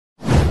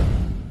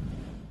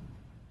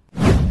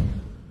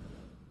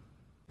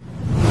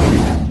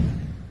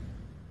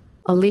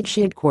A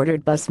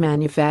Leeds-headquartered bus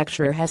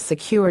manufacturer has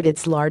secured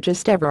its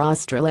largest ever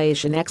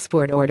Australasian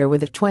export order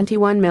with a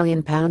 £21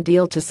 million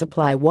deal to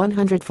supply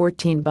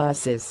 114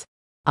 buses.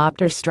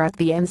 Optus struck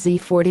the NZ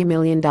 $40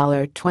 million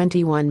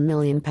 £21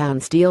 million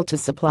deal to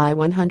supply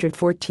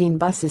 114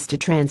 buses to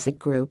Transit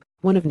Group,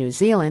 one of New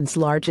Zealand's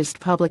largest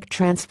public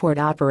transport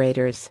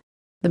operators.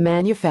 The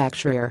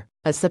manufacturer,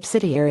 a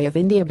subsidiary of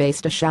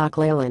India-based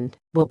Australasian,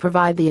 will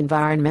provide the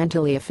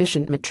environmentally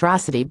efficient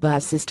Metrocity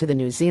buses to the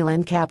New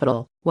Zealand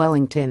capital,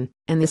 Wellington,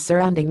 and the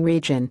surrounding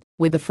region,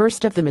 with the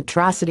first of the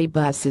Metrocity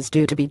buses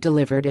due to be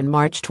delivered in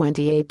March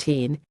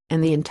 2018,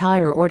 and the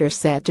entire order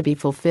set to be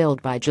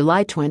fulfilled by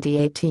July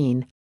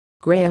 2018.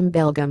 Graham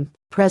Belgam,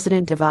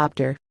 president of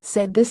Optus,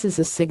 said this is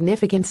a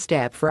significant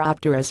step for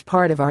Optus as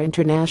part of our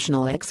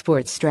international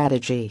export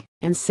strategy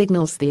and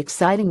signals the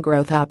exciting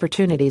growth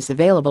opportunities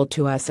available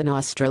to us in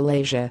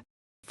Australasia.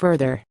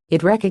 Further,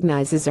 it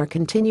recognizes our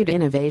continued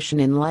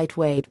innovation in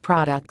lightweight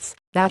products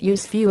that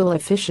use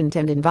fuel-efficient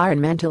and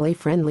environmentally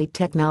friendly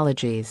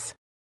technologies.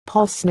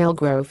 Paul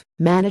Snellgrove,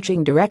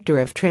 managing director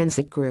of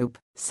Transit Group,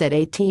 said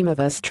a team of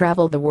us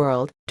traveled the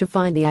world to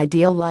find the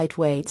ideal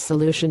lightweight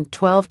solution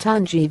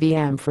 12-ton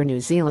GVM for New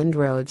Zealand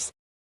roads.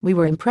 We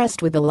were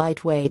impressed with the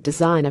lightweight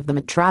design of the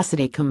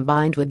Metrocity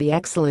combined with the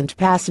excellent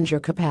passenger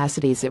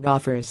capacities it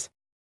offers.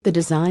 The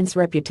design's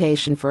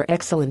reputation for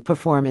excellent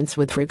performance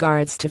with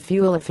regards to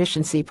fuel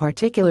efficiency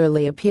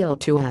particularly appealed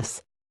to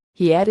us.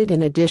 He added,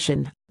 in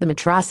addition, the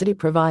Metrocity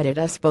provided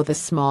us both a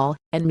small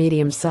and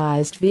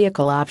medium-sized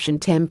vehicle option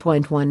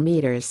 10.1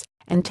 meters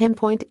and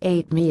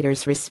 10.8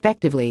 meters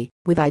respectively,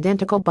 with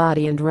identical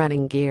body and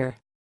running gear.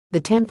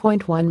 The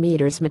 10.1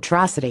 meters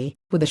Metrocity,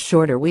 with a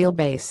shorter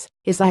wheelbase,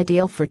 is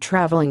ideal for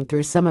traveling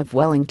through some of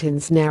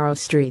Wellington's narrow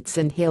streets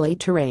and hilly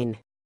terrain.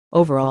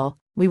 Overall,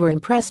 we were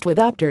impressed with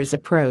Optus's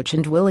approach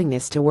and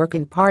willingness to work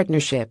in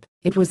partnership.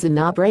 It was a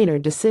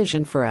no-brainer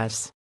decision for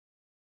us.